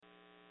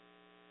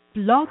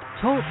Blog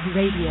Talk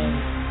Radio.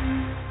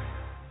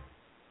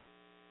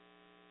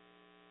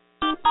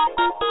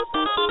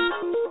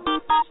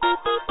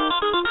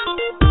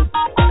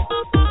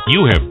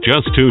 You have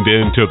just tuned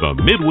in to the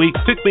Midweek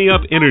Pick Me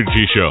Up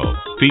Energy Show,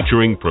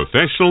 featuring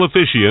professional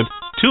officiant,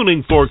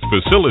 tuning fork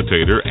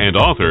facilitator, and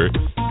author,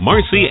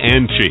 Marcy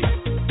Ann Cheek.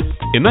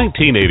 In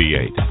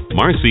 1988,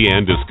 Marcy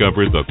Ann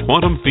discovered the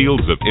quantum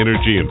fields of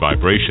energy and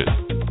vibration,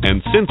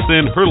 and since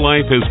then her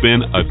life has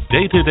been a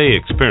day-to-day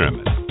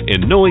experiment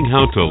in knowing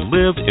how to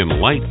live in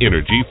light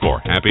energy for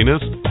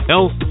happiness,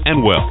 health,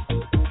 and wealth.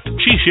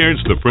 She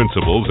shares the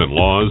principles and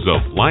laws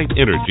of light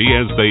energy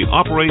as they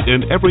operate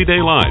in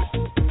everyday life.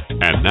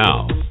 And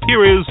now,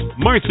 here is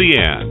Marcy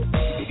Ann.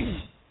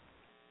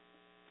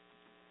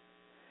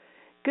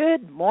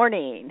 Good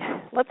morning.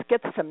 Let's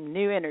get some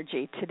new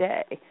energy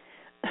today.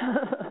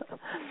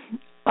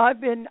 I've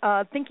been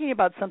thinking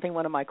about something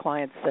one of my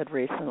clients said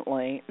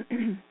recently.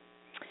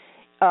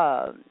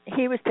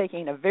 He was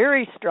taking a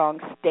very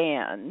strong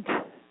stand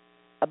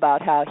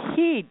about how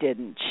he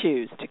didn't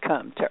choose to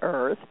come to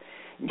Earth.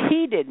 And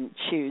he didn't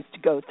choose to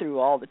go through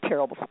all the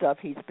terrible stuff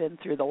he's been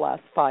through the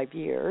last 5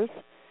 years.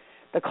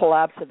 The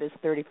collapse of his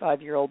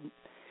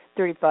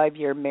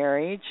 35-year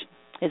marriage,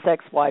 his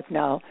ex-wife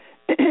now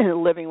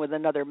living with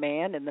another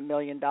man in the $1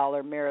 million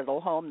marital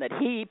home that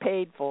he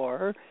paid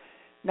for,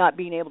 not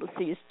being able to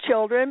see his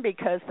children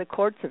because the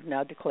courts have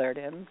now declared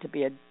him to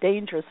be a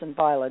dangerous and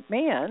violent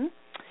man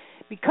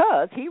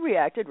because he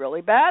reacted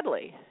really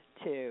badly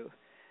to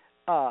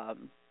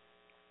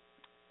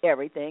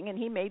everything, and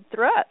he made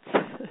threats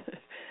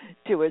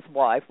to his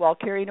wife while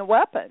carrying a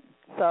weapon.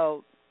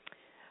 So,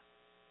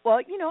 well,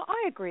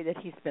 I agree that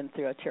he's been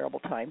through a terrible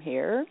time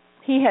here.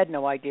 He had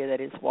no idea that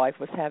his wife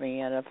was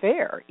having an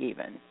affair,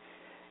 even.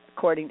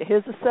 According to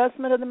his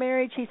assessment of the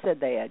marriage, he said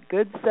they had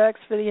good sex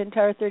for the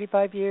entire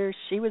 35 years.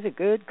 She was a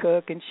good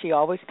cook, and she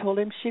always told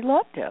him she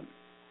loved him.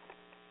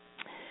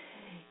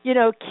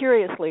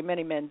 Curiously,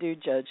 many men do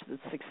judge the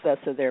success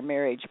of their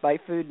marriage by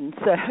food and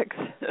sex.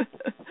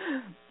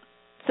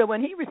 So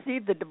when he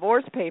received the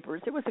divorce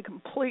papers, it was a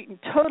complete and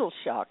total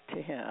shock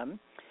to him.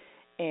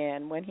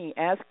 And when he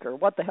asked her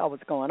what the hell was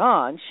going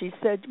on, she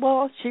said,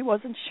 well, she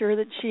wasn't sure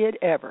that she had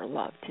ever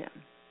loved him.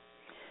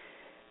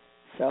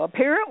 So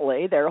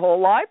apparently their whole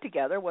life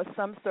together was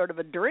some sort of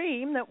a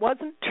dream that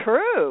wasn't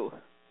true.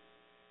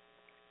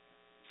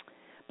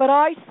 But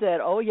I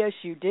said, oh, yes,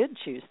 you did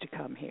choose to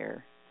come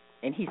here.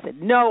 And he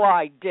said, no,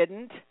 I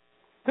didn't.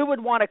 Who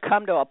would want to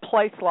come to a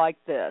place like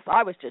this?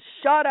 I was just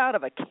shot out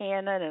of a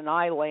cannon and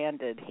I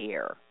landed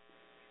here.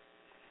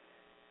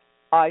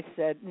 I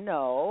said,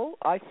 no.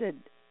 I said,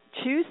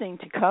 choosing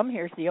to come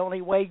here is the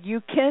only way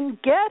you can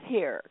get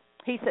here.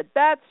 He said,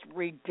 that's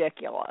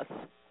ridiculous.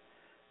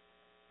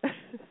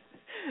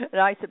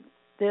 And I said,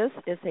 this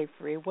is a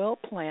free will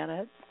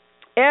planet.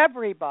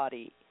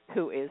 Everybody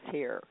who is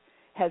here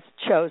has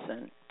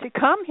chosen to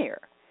come here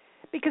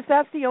because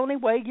that's the only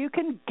way you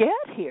can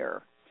get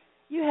here.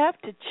 You have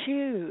to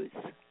choose.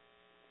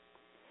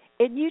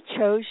 And you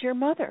chose your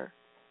mother,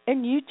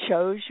 and you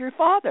chose your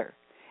father,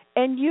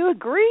 and you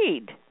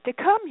agreed to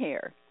come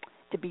here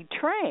to be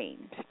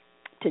trained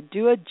to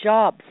do a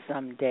job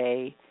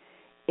someday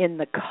in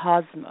the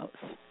cosmos.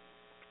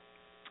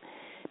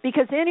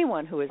 Because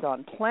anyone who is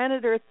on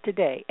planet Earth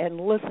today, and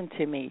listen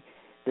to me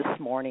this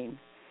morning,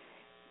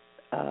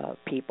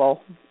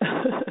 people,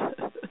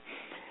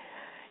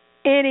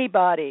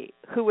 anybody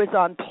who is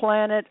on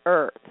planet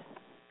Earth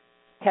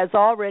has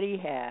already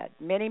had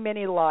many,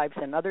 many lives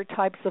and other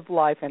types of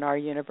life in our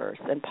universe,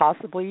 and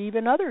possibly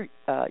even other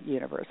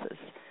universes.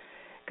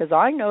 Because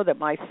I know that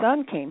my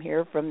son came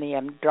here from the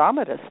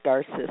Andromeda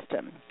star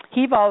system.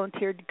 He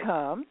volunteered to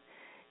come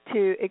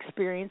to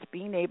experience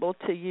being able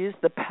to use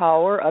the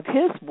power of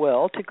his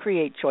will to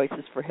create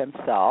choices for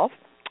himself.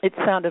 It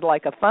sounded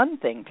like a fun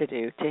thing to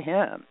do to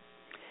him.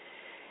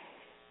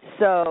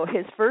 So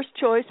his first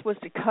choice was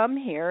to come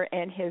here,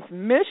 and his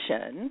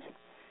mission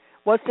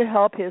was to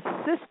help his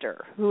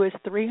sister, who is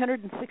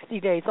 360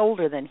 days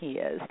older than he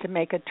is, to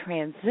make a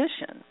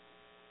transition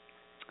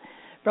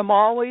from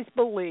always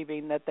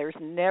believing that there's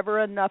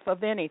never enough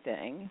of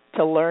anything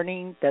to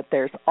learning that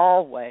there's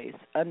always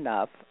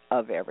enough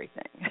of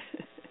everything.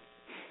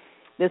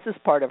 This is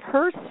part of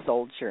her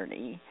soul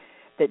journey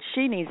that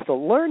she needs to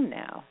learn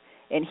now.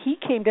 And he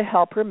came to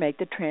help her make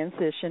the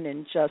transition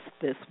in just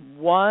this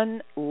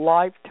one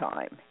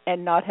lifetime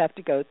and not have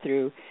to go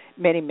through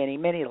many, many,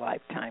 many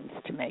lifetimes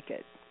to make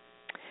it.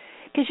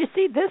 Because you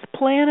see, this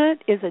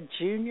planet is a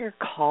junior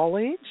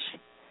college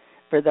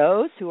for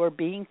those who are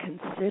being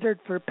considered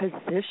for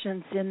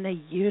positions in the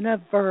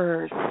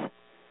universe.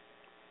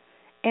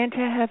 And to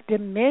have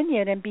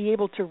dominion and be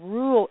able to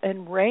rule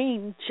and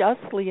reign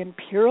justly and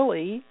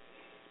purely,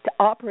 to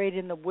operate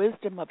in the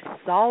wisdom of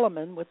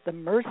Solomon with the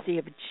mercy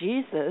of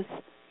Jesus,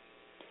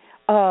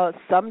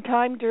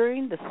 sometime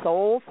during the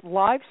soul's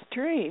live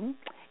stream,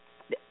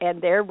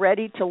 and they're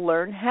ready to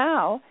learn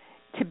how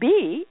to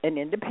be an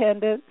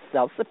independent,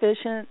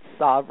 self-sufficient,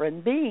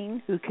 sovereign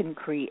being who can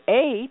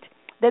create,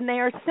 then they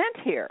are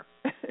sent here.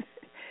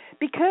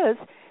 Because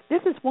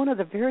This is one of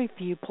the very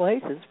few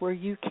places where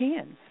you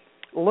can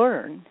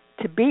learn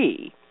to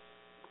be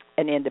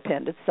an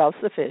independent,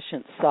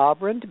 self-sufficient,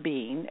 sovereign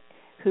being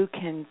who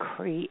can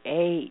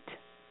create.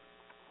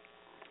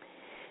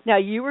 Now,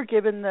 you were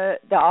given the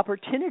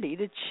opportunity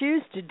to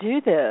choose to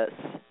do this.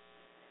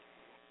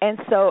 And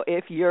so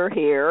if you're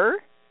here,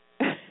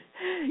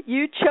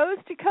 you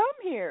chose to come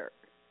here.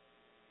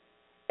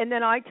 And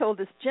then I told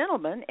this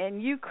gentleman,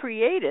 and you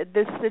created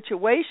this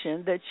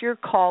situation that you're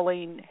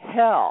calling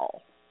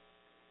hell.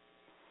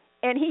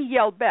 And he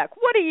yelled back,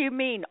 "What do you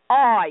mean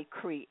I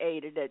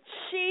created it?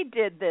 She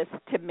did this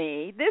to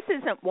me. This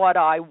isn't what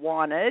I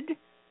wanted."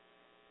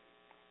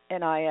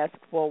 And I asked,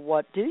 "Well,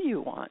 what do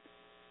you want?"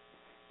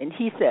 And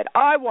he said,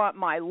 "I want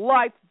my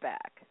life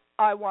back.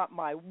 I want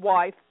my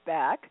wife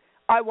back.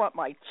 I want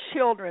my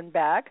children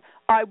back.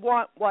 I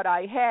want what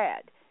I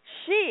had.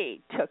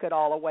 She took it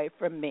all away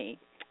from me.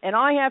 And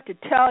I have to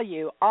tell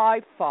you, I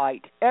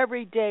fight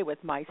every day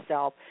with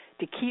myself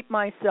to keep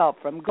myself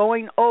from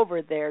going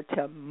over there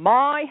to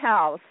my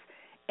house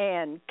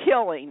and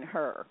killing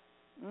her."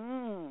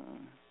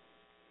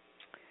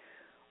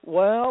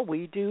 Well,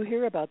 we do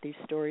hear about these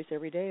stories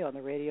every day on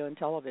the radio and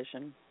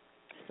television.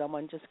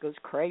 Someone just goes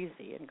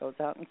crazy and goes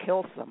out and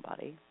kills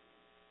somebody.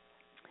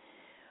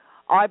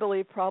 I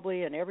believe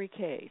probably in every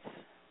case,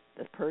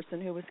 the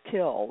person who was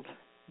killed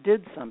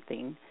did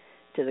something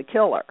to the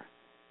killer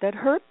that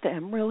hurt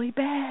them really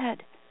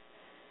bad.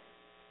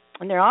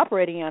 And they're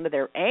operating out of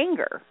their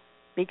anger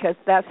because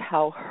that's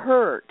how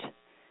hurt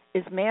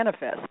is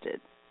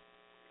manifested.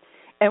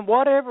 And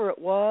whatever it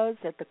was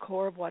at the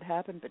core of what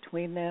happened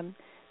between them,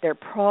 there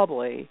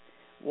probably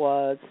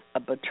was a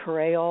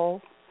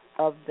betrayal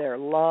of their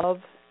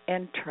love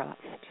and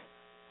trust,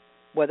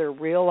 whether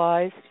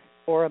realized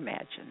or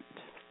imagined.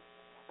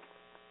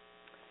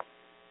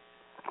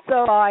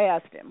 So I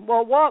asked him,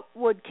 "Well, what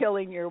would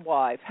killing your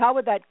wife, how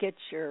would that get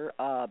your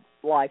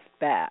life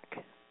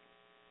back?"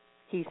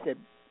 He said,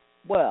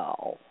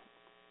 "Well,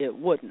 it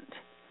wouldn't.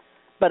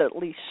 But at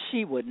least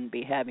she wouldn't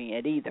be having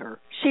it either.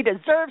 She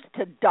deserves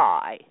to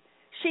die.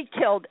 She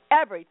killed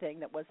everything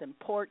that was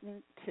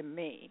important to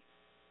me."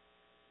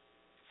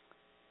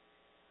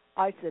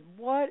 I said,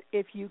 "What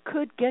if you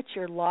could get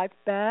your life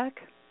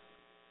back?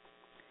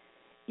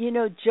 You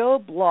know,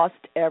 Job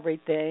lost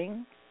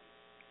everything.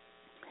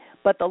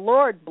 But the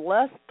Lord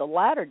blessed the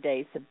latter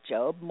days of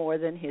Job more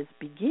than his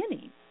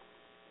beginning,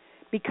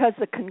 because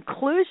the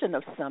conclusion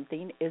of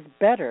something is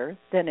better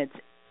than its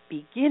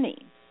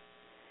beginning,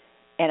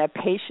 and a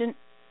patient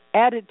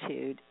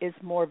attitude is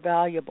more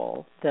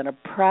valuable than a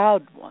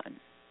proud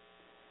one.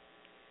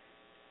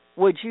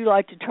 Would you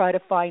like to try to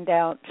find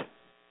out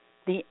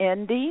the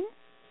ending?"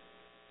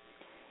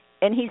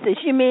 And he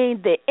says, "You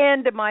mean the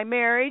end of my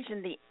marriage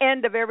and the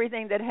end of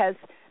everything that has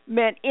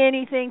meant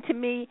anything to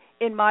me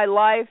in my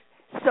life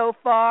so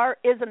far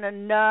isn't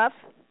enough?"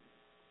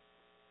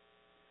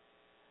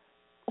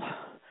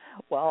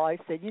 Well, I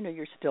said, "You know,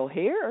 you're still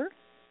here,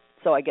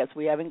 so I guess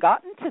we haven't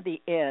gotten to the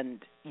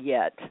end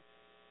yet."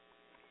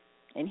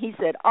 And he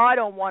said, "I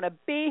don't want to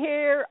be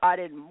here. I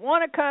didn't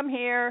want to come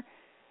here,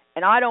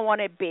 and I don't want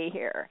to be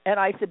here." And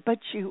I said, "But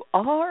you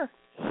are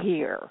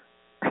here.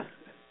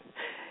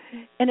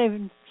 And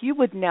if you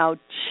would now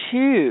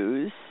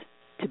choose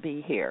to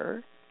be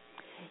here,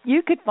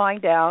 you could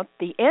find out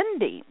the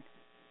ending,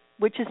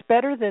 which is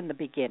better than the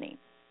beginning.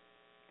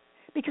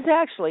 Because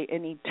actually,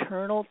 in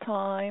eternal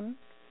time,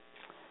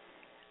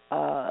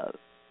 I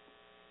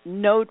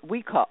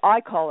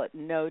call it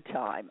no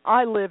time.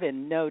 I live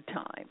in no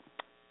time.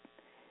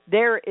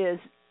 There is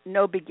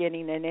no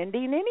beginning and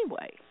ending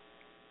anyway.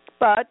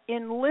 But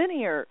in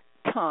linear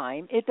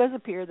time, it does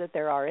appear that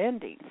there are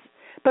endings.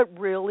 But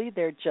really,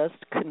 they're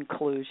just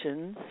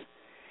conclusions.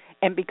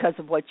 And because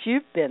of what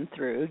you've been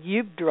through,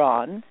 you've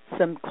drawn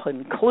some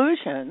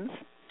conclusions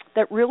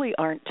that really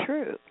aren't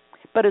true.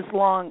 But as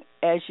long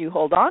as you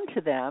hold on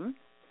to them,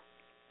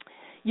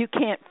 you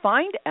can't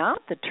find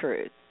out the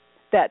truth,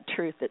 that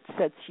truth that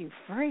sets you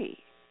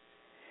free.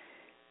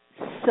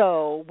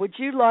 So would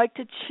you like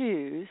to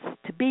choose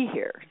to be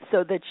here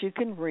so that you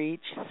can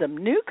reach some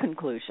new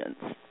conclusions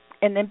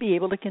and then be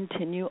able to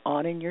continue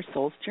on in your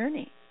soul's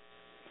journey?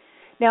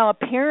 Now,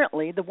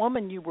 apparently, the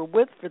woman you were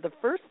with for the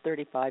first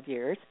 35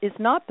 years is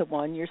not the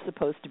one you're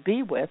supposed to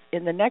be with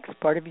in the next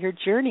part of your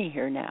journey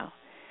here now.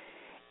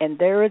 And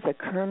there is a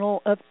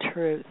kernel of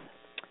truth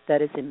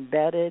that is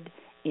embedded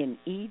in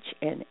each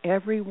and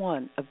every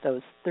one of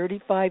those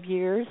 35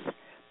 years,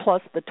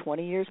 plus the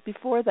 20 years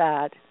before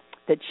that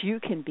you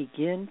can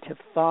begin to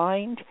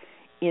find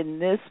in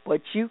this,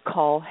 what you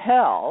call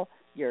hell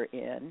you're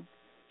in,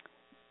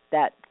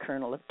 that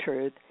kernel of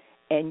truth,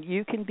 and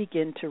you can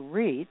begin to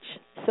reach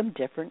some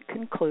different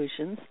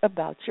conclusions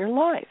about your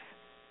life.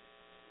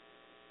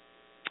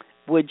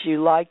 Would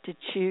you like to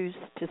choose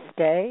to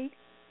stay?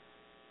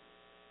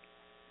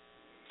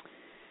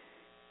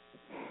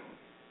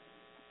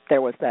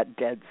 There was that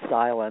dead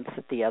silence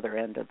at the other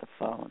end of the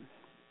phone.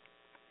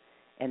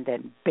 And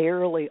then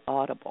barely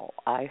audible,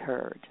 I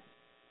heard,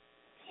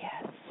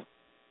 "Yes."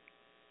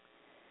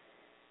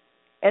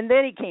 And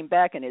then he came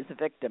back in his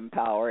victim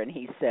power, and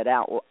he said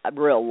out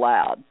real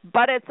loud,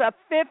 "But it's a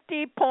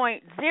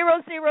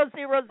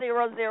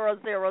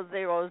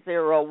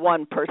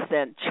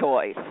 50.000000001%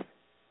 choice."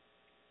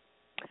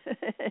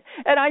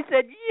 And I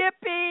said,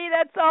 "Yippee!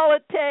 That's all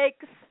it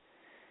takes.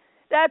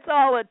 That's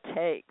all it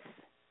takes.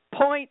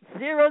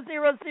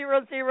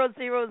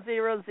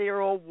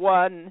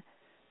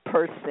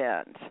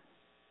 0.0000001%."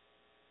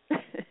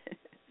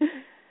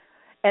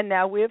 And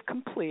now we have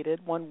completed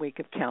 1 week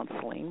of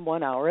counseling,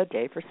 1 hour a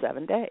day for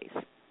 7 days.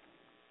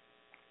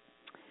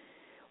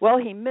 Well,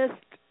 he missed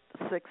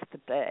the 6th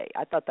day.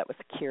 I thought that was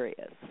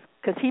curious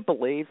because he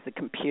believes the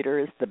computer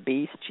is the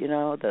beast,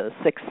 the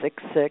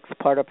 666,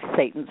 part of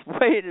Satan's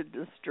way to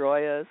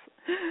destroy us.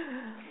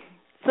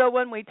 So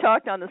when we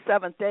talked on the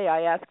 7th day,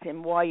 I asked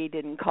him why he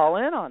didn't call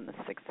in on the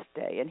 6th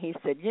day. And he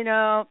said,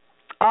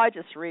 I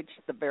just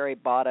reached the very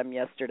bottom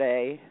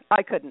yesterday.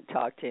 I couldn't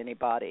talk to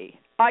anybody.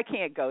 I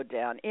can't go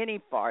down any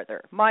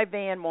farther. My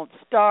van won't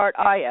start.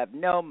 I have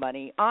no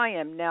money. I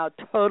am now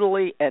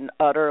totally and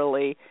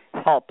utterly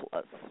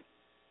helpless.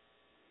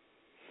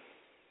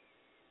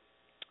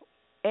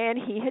 And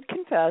he had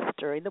confessed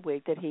during the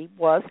week that he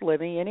was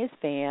living in his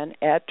van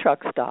at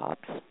truck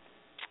stops.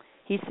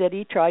 He said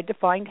he tried to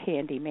find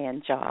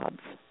handyman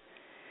jobs.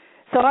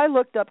 So I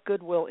looked up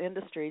Goodwill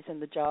Industries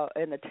in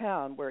the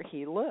town where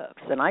he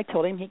lives, and I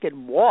told him he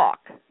could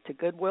walk to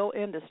Goodwill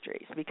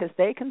Industries because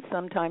they can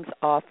sometimes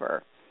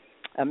offer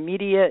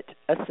immediate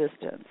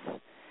assistance,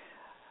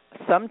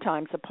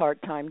 sometimes a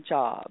part-time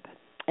job,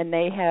 and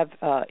they have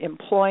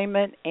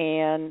employment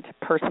and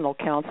personal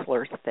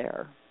counselors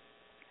there.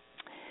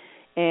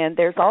 And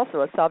there's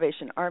also a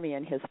Salvation Army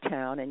in his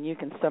town, and you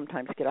can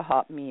sometimes get a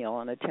hot meal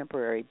on a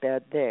temporary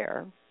bed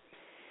there.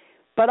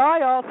 But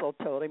I also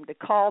told him to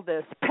call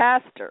this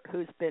pastor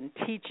who's been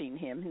teaching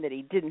him that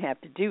he didn't have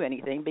to do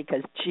anything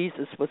because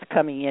Jesus was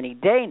coming any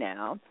day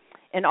now,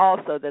 and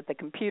also that the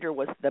computer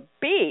was the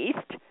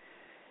beast,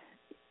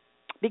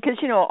 because,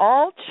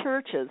 all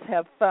churches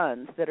have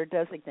funds that are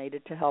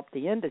designated to help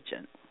the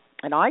indigent.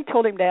 And I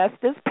told him to ask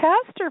this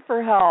pastor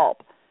for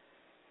help.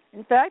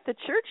 In fact, the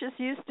churches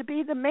used to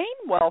be the main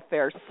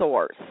welfare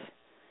source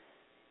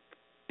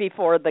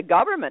before the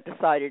government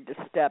decided to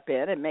step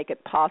in and make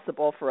it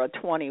possible for a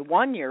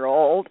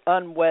 21-year-old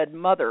unwed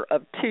mother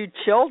of 2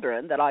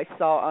 children that I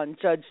saw on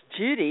Judge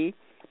Judy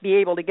be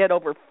able to get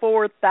over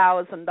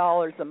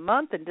 $4,000 a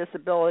month in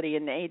disability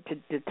and aid to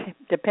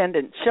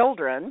dependent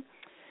children,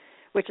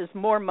 which is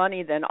more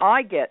money than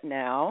I get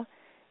now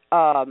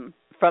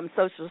from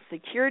Social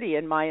Security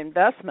in my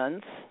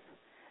investments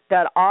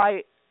that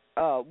I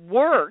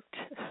worked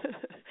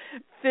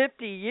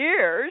 50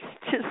 years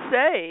to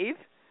save.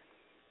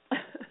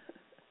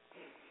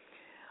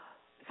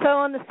 So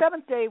on the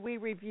 7th day, we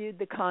reviewed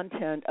the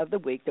content of the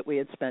week that we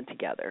had spent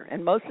together,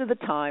 and most of the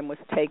time was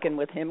taken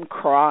with him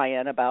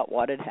crying about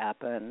what had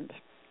happened,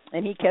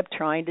 and he kept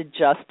trying to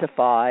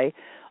justify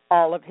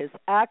all of his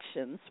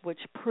actions, which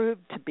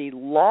proved to be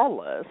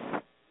lawless,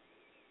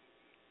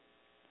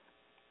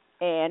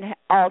 and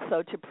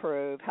also to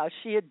prove how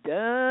she had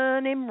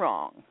done him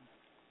wrong.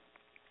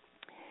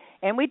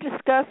 And we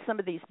discussed some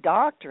of these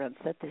doctrines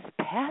that this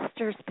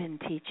pastor's been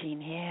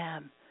teaching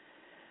him.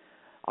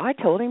 I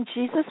told him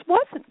Jesus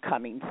wasn't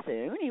coming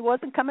soon. He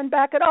wasn't coming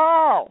back at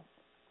all.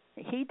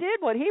 He did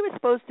what he was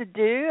supposed to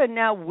do, and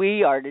now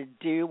we are to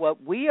do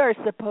what we are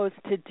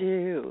supposed to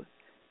do.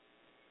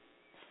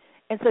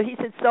 And so he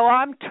said, so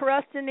I'm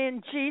trusting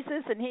in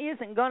Jesus, and he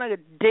isn't going to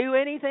do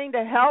anything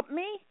to help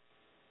me?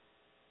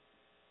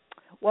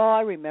 Well,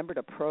 I remembered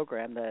a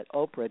program that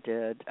Oprah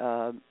did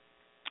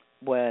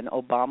when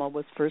Obama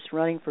was first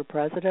running for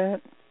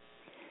president.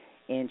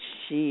 And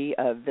she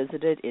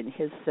visited in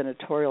his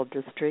senatorial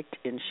district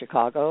in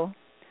Chicago,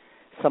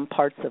 some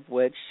parts of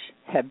which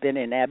have been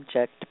in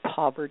abject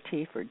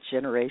poverty for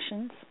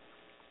generations.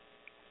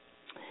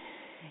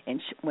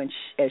 And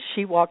as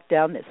she walked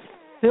down this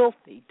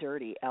filthy,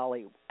 dirty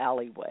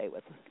alleyway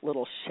with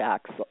little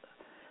shacks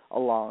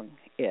along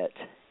it,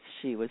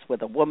 she was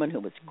with a woman who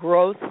was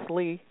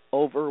grossly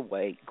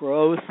overweight,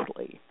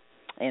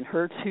 and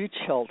her 2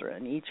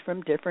 children, each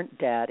from different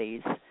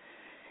daddies.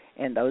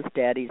 And those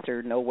daddies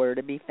are nowhere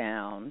to be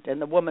found. And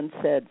the woman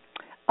said,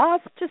 I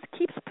just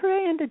keeps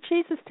praying to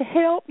Jesus to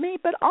help me,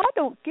 but I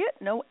don't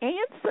get no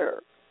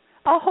answer.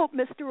 I hope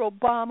Mr.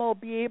 Obama will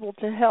be able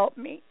to help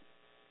me.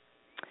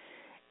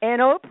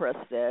 And Oprah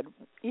said,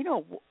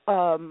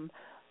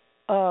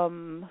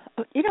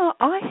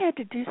 I had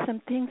to do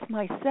some things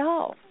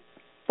myself,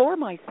 for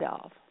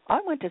myself. I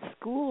went to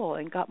school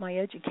and got my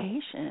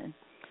education.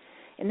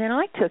 And then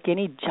I took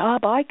any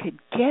job I could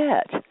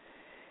get.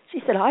 She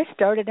said, I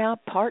started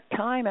out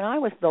part-time, and I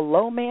was the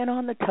low man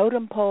on the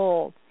totem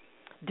pole,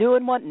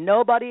 doing what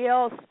nobody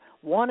else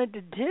wanted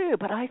to do,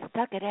 but I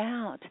stuck it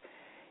out.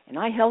 And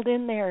I held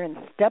in there, and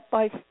step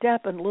by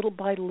step and little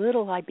by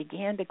little, I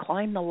began to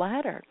climb the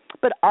ladder.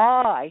 But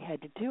I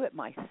had to do it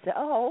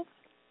myself.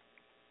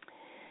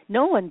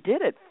 No one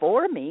did it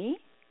for me.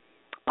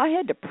 I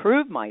had to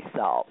prove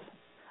myself.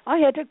 I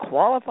had to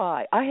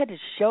qualify. I had to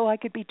show I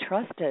could be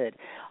trusted.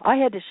 I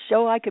had to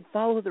show I could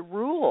follow the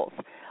rules.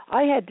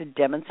 I had to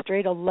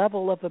demonstrate a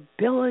level of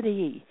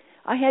ability.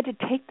 I had to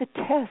take the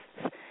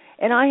tests,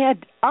 and I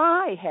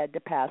had to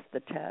pass the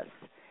tests,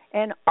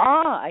 and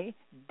I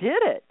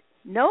did it.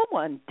 No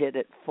one did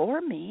it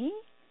for me.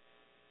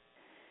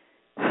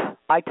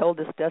 I told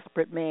this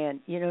desperate man,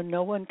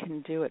 no one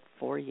can do it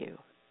for you.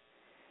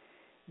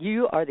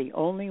 You are the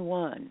only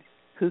one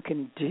who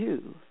can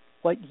do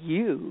what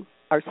you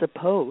are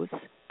supposed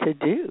to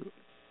do.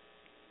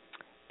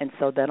 And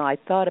so then I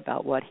thought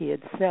about what he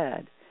had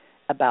said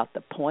about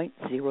the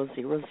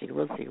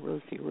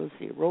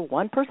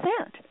 0.0000001%,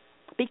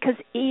 because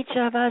each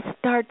of us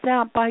starts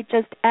out by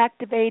just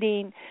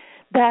activating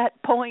that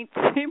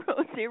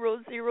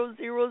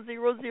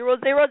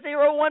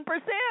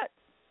 0.000000001%.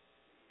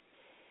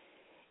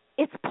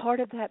 It's part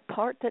of that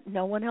part that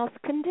no one else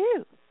can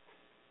do.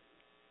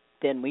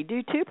 Then we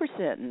do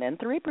 2%, and then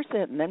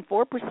 3%, and then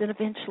 4%.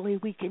 Eventually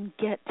we can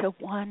get to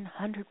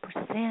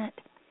 100%.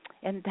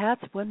 And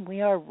that's when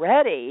we are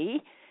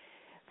ready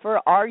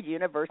for our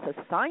universe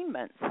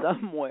assignment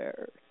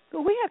somewhere.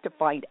 But we have to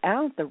find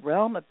out the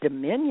realm of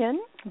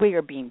dominion we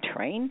are being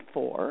trained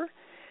for.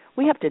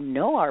 We have to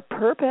know our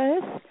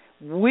purpose.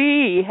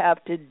 We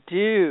have to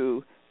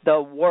do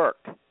the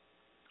work.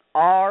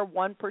 Our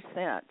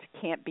 1%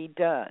 can't be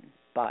done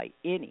by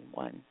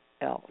anyone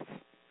else.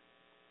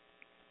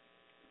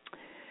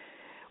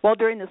 Well,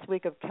 during this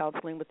week of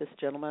counseling with this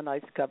gentleman, I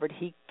discovered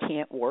he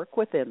can't work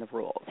within the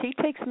rules. He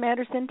takes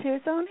matters into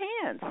his own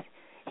hands.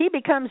 He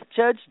becomes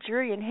judge,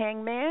 jury, and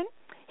hangman.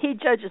 He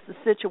judges the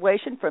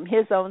situation from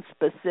his own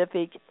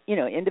specific,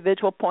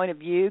 individual point of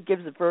view,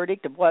 gives a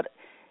verdict of what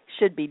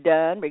should be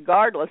done,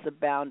 regardless of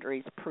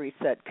boundaries,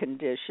 preset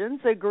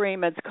conditions,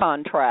 agreements,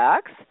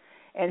 contracts,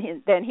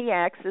 and then he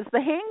acts as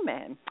the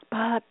hangman.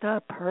 But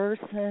the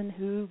person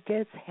who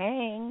gets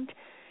hanged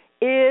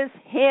is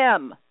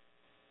him.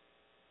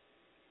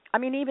 I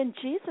mean, even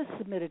Jesus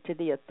submitted to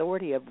the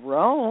authority of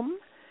Rome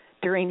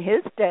during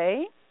his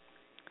day.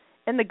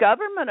 And the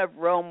government of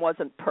Rome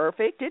wasn't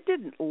perfect. It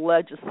didn't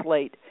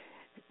legislate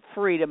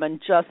freedom and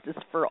justice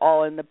for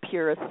all in the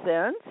purest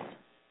sense.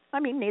 I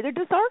mean, neither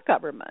does our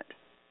government.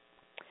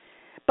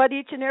 But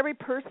each and every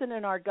person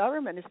in our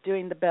government is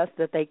doing the best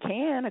that they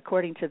can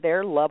according to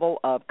their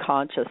level of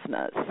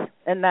consciousness.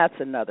 And that's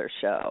another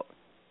show.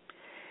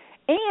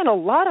 And a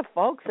lot of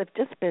folks have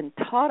just been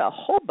taught a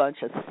whole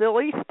bunch of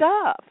silly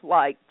stuff,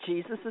 like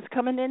Jesus is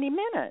coming any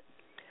minute,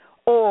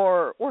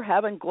 or we're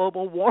having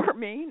global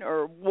warming,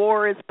 or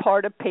war is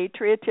part of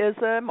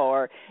patriotism,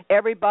 or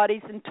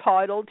everybody's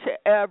entitled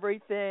to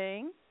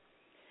everything.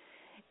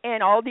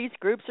 And all these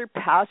groups are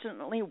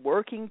passionately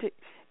working to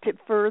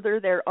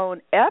further their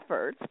own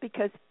efforts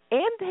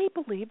and they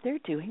believe they're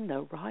doing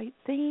the right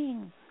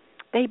thing.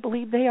 They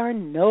believe they are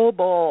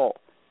noble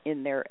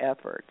in their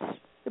efforts.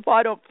 If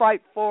I don't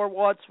fight for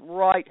what's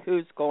right,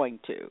 who's going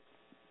to?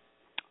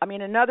 I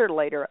mean, another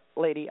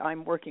lady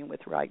I'm working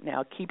with right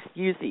now keeps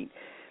using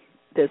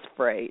this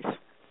phrase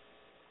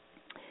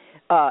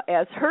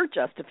as her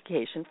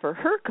justification for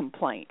her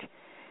complaint,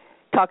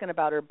 talking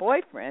about her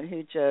boyfriend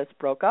who just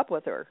broke up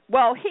with her.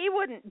 Well, he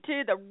wouldn't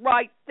do the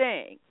right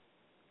thing.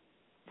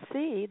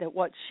 See that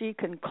what she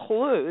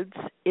concludes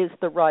is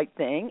the right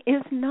thing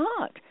is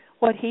not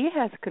what he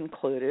has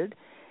concluded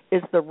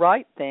is the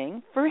right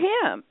thing for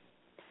him.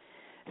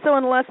 So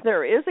unless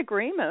there is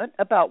agreement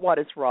about what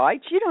is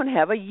right, you don't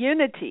have a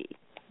unity.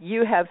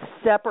 You have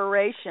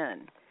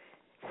separation.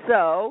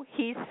 So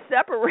he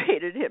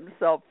separated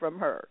himself from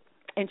her,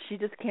 and she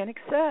just can't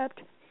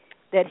accept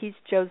that he's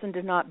chosen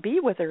to not be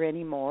with her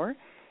anymore,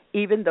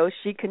 even though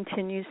she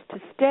continues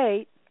to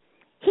state,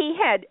 he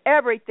had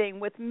everything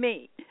with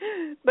me,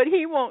 but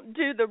he won't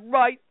do the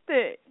right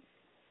thing.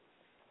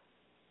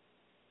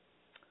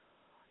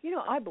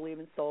 I believe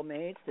in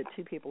soulmates, that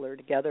two people are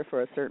together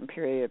for a certain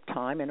period of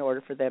time in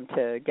order for them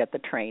to get the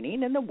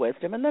training and the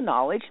wisdom and the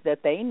knowledge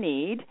that they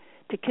need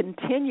to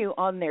continue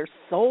on their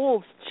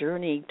soul's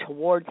journey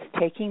towards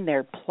taking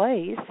their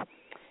place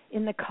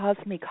in the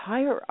cosmic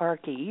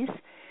hierarchies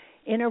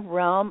in a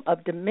realm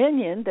of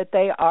dominion that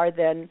they are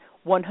then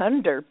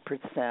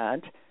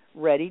 100%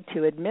 ready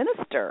to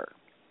administer.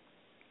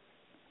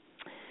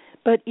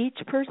 But each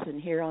person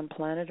here on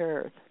planet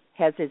Earth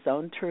has his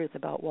own truth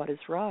about what is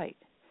right,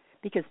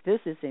 because this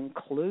is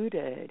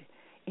included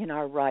in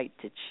our right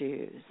to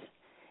choose.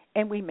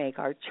 And we make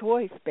our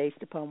choice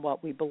based upon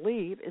what we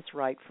believe is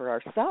right for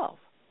ourselves.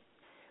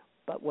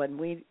 But when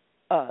we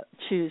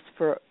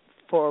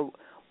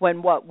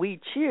when what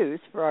we choose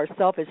for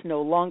ourselves is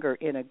no longer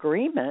in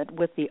agreement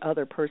with the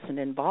other person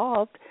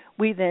involved,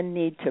 we then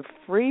need to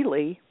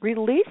freely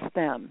release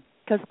them,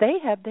 because they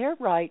have their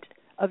right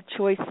of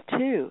choice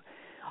too.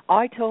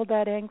 I told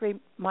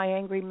my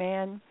angry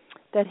man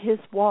that his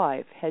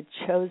wife had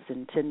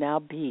chosen to now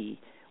be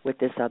with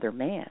this other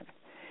man.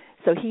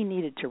 So he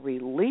needed to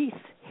release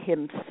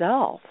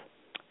himself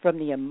from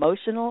the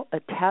emotional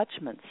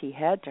attachments he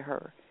had to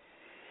her.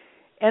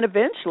 And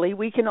eventually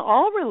we can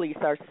all release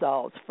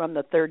ourselves from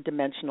the third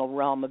dimensional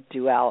realm of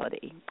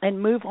duality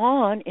and move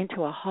on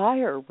into a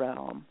higher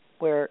realm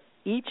where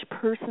each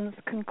person's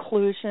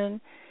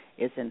conclusion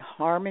is in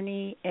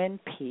harmony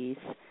and peace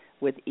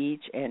with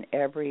each and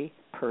every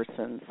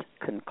person's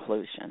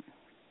conclusion.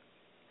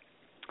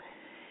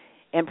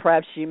 And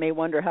perhaps you may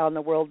wonder how in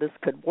the world this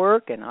could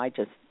work, and I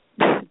just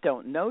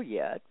don't know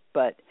yet,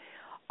 but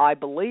I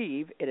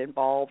believe it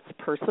involves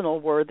personal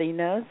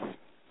worthiness,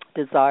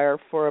 desire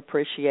for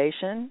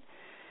appreciation,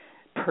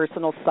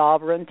 personal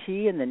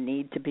sovereignty and the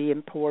need to be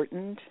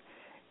important,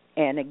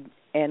 and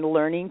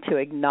learning to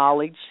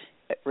acknowledge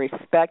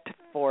respect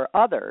for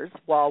others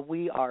while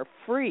we are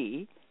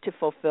free to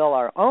fulfill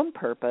our own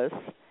purpose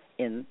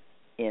in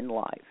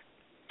life.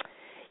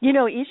 You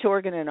know, each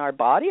organ in our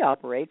body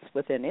operates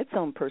within its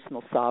own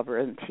personal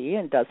sovereignty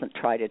and doesn't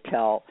try to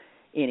tell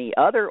any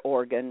other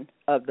organ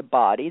of the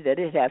body that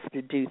it has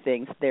to do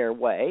things their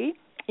way.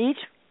 Each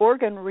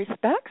organ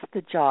respects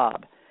the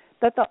job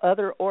that the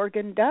other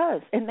organ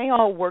does, and they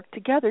all work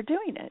together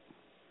doing it.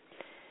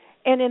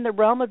 And in the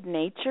realm of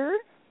nature,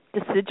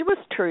 deciduous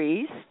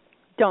trees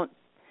don't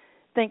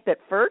think that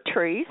fir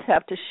trees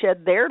have to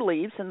shed their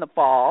leaves in the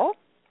fall,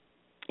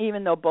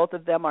 even though both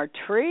of them are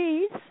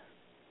trees.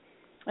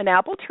 An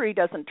apple tree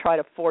doesn't try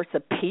to force a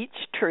peach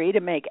tree to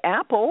make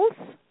apples.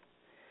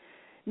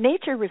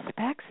 Nature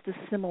respects the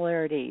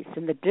similarities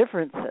and the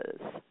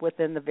differences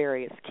within the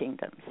various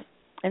kingdoms.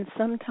 And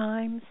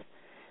sometimes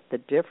the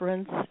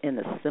difference in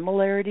the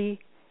similarity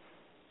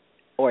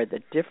or the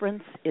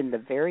difference in the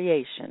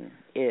variation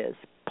is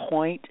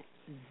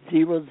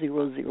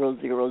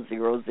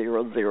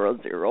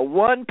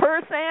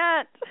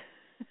 0.000000001%.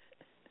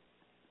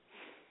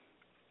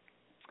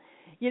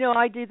 You know,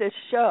 I do this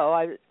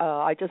show.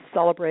 I just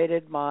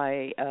celebrated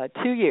my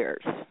 2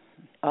 years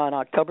on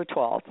October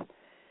 12th.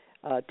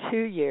 2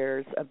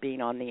 years of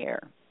being on the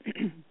air.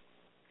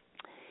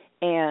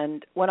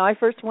 And when I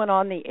first went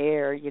on the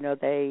air, you know,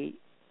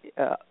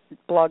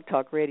 Blog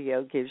Talk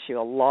Radio gives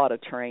you a lot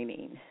of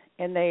training,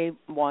 and they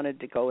wanted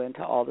to go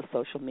into all the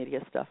social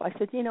media stuff. I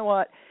said, you know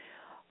what,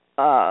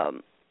 I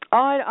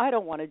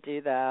don't want to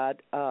do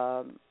that.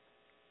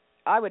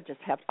 I would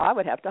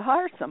have to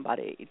hire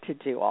somebody to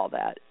do all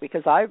that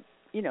because I'm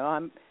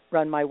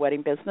run my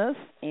wedding business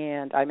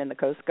and I'm in the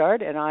Coast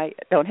Guard and I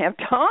don't have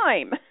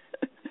time.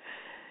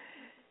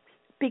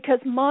 Because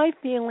my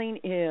feeling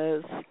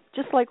is,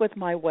 just like with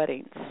my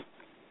weddings,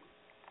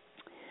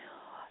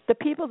 the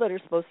people that are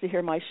supposed to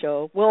hear my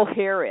show will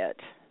hear it.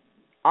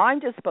 I'm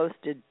just supposed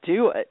to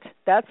do it.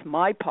 That's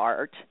my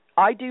part.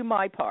 I do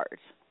my part.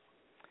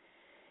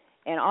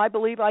 And I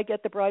believe I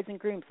get the brides and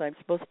grooms I'm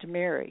supposed to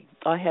marry.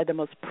 I had the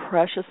most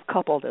precious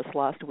couple this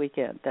last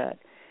weekend that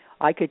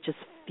I could just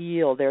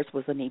feel theirs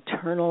was an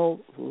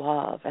eternal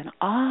love. And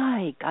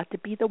I got to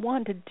be the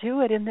one to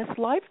do it in this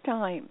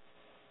lifetime.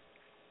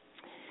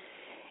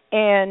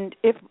 And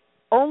if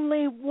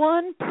only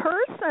one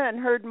person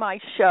heard my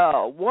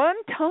show one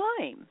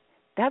time,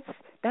 that's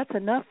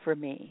enough for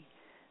me.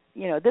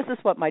 You know, this is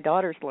what my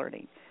daughter's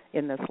learning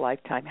in this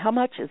lifetime. How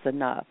much is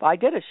enough? I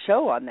did a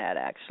show on that,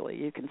 actually.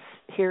 You can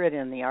hear it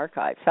in the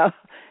archives.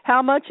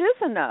 How much is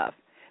enough?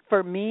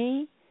 For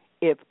me,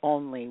 if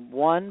only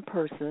one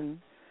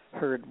person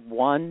heard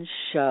one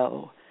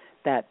show,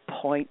 that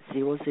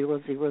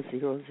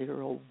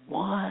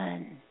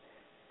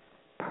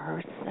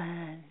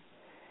 0.0000001%,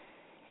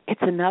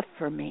 it's enough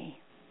for me.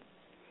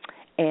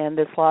 And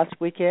this last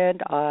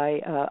weekend,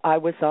 I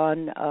was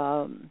on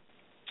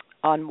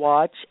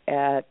watch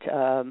at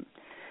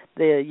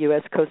the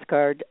U.S. Coast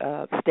Guard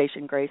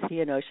Station Gracie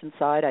in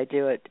Oceanside. I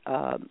do it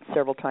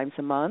several times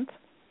a month.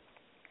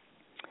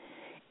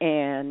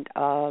 And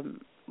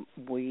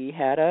we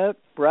had a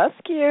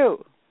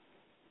rescue.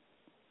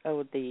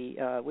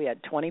 We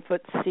had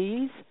 20-foot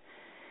seas,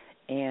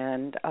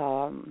 and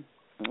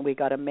we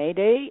got a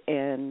mayday,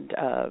 and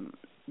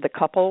the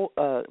couple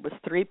was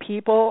 3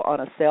 people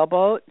on a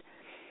sailboat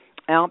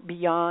out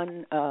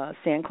beyond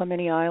San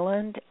Clemente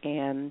Island,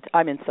 and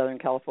I'm in Southern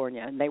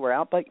California, and they were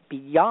out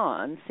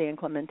beyond San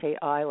Clemente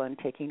Island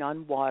taking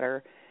on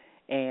water,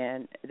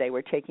 and they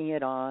were taking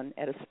it on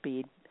at a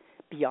speed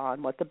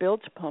beyond what the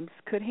bilge pumps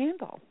could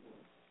handle.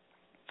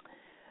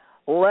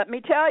 Let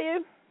me tell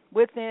you,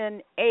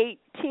 within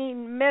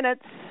 18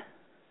 minutes,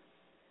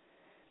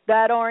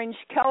 that orange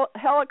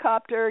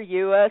helicopter,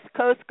 U.S.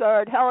 Coast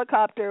Guard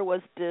helicopter,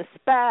 was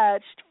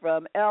dispatched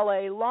from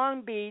L.A.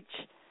 Long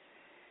Beach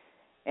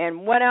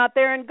and went out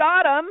there and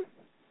got them.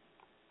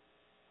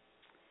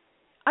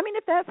 I mean,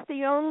 if that's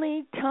the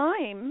only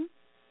time,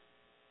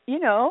 you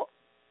know,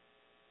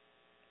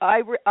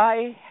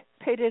 I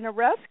paid in a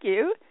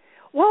rescue,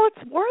 well,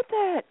 it's worth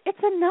it. It's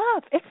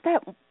enough. It's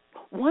that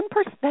 1%,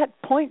 that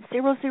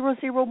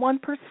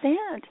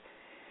 0.0001%.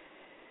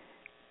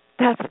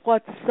 That's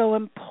what's so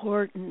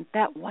important,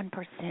 that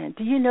 1%.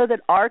 Do you know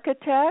that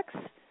architects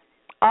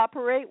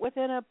operate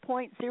within a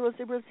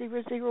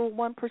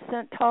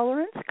 0.00001%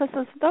 tolerance? Because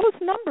if those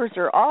numbers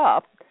are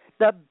off,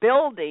 the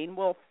building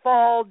will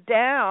fall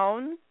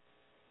down.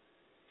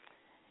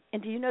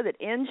 And do you know that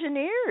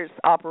engineers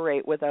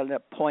operate with a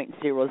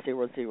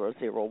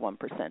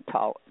 0.00001%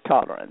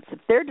 tolerance? If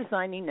they're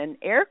designing an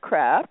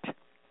aircraft,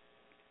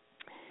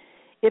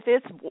 if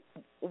it's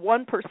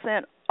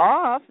 1%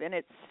 off in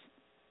its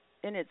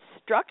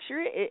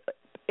structure,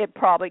 it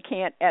probably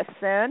can't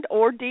ascend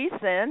or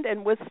descend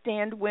and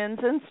withstand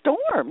winds and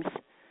storms.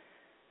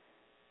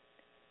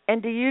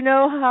 And do you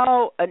know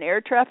how an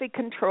air traffic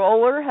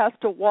controller has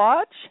to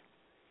watch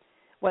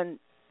when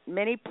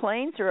many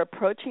planes are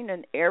approaching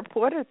an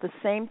airport at the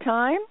same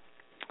time?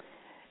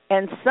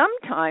 And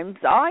sometimes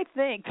I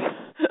think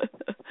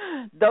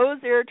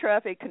those air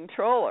traffic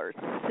controllers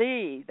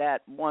see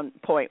that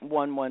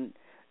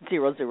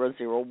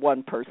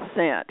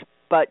 1.1100001%.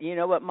 But you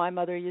know what my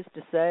mother used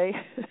to say?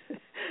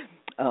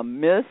 A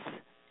miss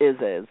is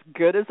as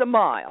good as a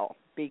mile,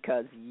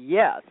 because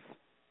yes,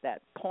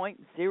 that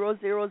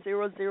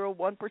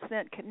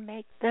 0.00001% can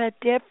make the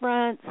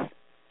difference.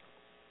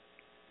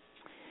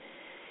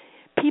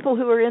 People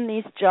who are in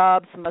these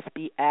jobs must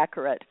be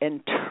accurate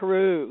and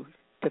true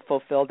to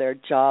fulfill their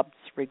job's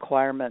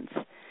requirements.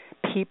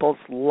 People's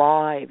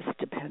lives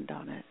depend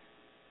on it.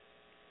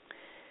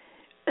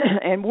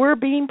 And we're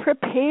being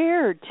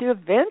prepared to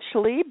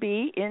eventually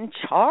be in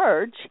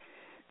charge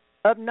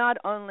of not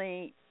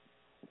only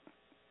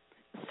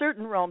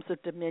certain realms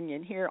of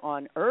dominion here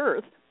on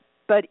Earth,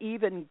 but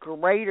even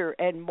greater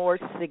and more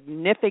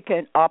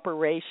significant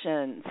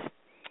operations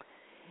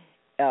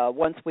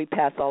once we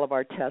pass all of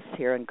our tests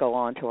here and go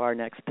on to our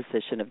next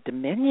position of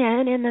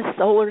dominion in the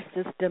solar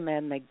system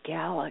and the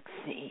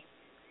galaxy,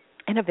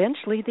 and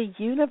eventually the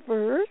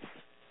universe.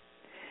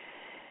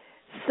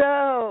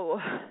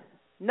 So,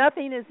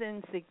 nothing is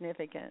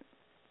insignificant.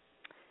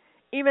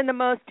 Even the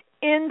most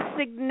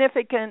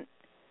insignificant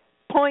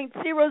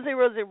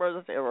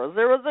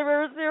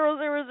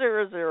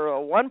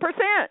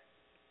 0.000000001%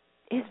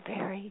 is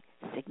very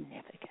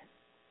significant,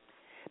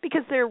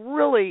 because there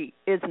really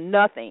is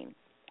nothing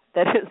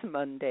that is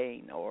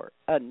mundane or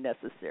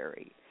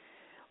unnecessary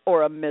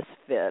or a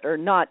misfit or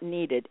not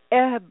needed.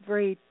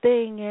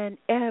 Everything and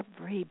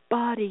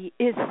everybody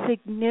is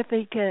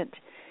significant,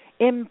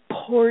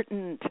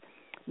 important,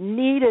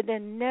 needed,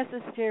 and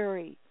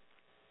necessary.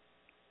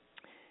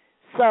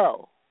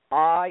 So,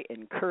 I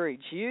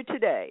encourage you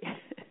today,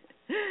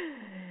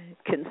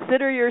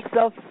 consider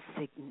yourself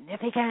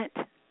significant,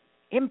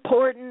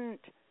 important,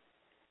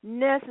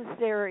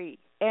 necessary,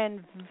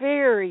 and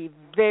very,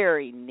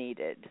 very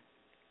needed.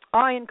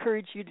 I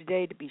encourage you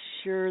today to be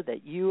sure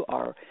that you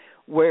are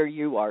where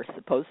you are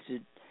supposed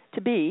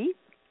to be,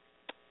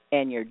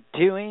 and you're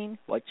doing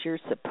what you're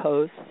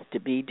supposed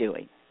to be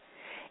doing.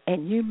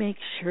 And you make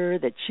sure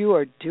that you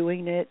are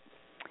doing it,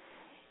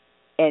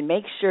 and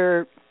make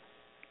sure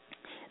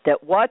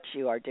that what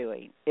you are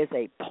doing is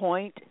a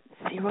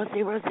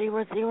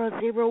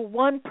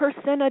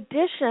 0.0000001%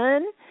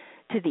 addition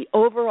to the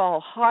overall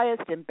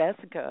highest and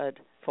best good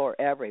for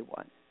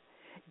everyone.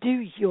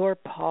 Do your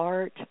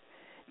part.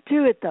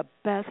 Do it the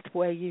best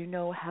way you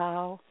know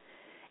how.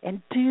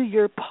 And do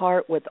your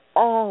part with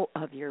all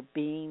of your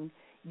being,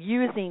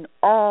 using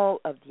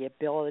all of the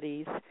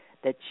abilities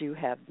that you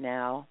have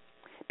now,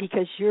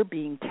 because you're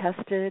being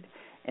tested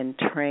and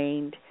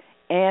trained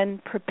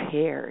and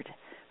prepared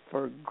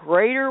for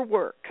greater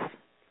works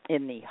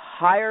in the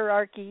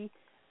hierarchy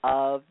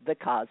of the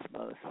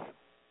cosmos.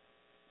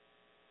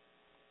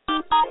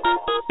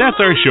 That's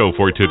our show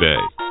for today.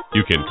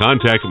 You can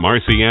contact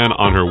Marcy Ann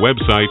on her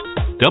website,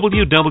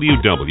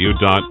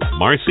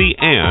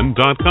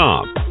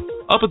 www.marcyann.com.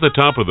 Up at the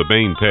top of the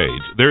main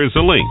page, there is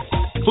a link.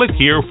 Click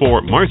here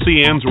for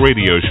Marcy Ann's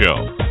radio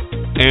show.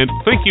 And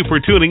thank you for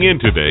tuning in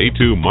today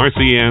to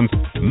Marcy Ann's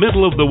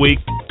Middle of the Week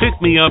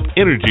Pick-Me-Up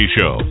Energy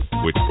Show,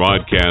 which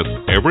broadcasts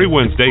every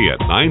Wednesday at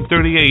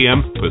 9:30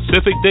 a.m.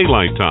 Pacific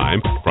Daylight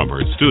Time from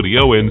her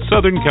studio in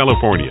Southern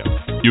California.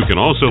 You can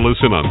also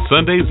listen on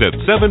Sundays at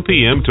 7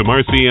 p.m. to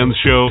Marcy Ann's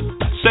show,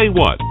 Say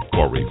What,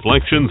 for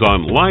reflections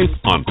on life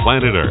on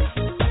planet Earth.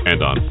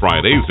 And on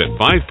Fridays at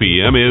 5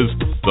 p.m. is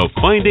The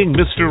Finding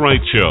Mr. Right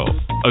Show,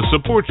 a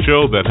support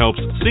show that helps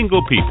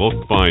single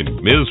people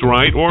find Ms.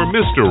 Right or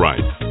Mr.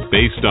 Right,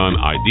 based on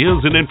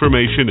ideas and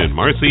information in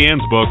Marcy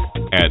Ann's book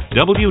at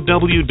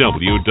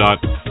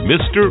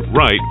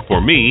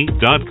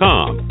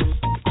www.mrrightforme.com.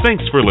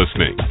 Thanks for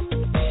listening.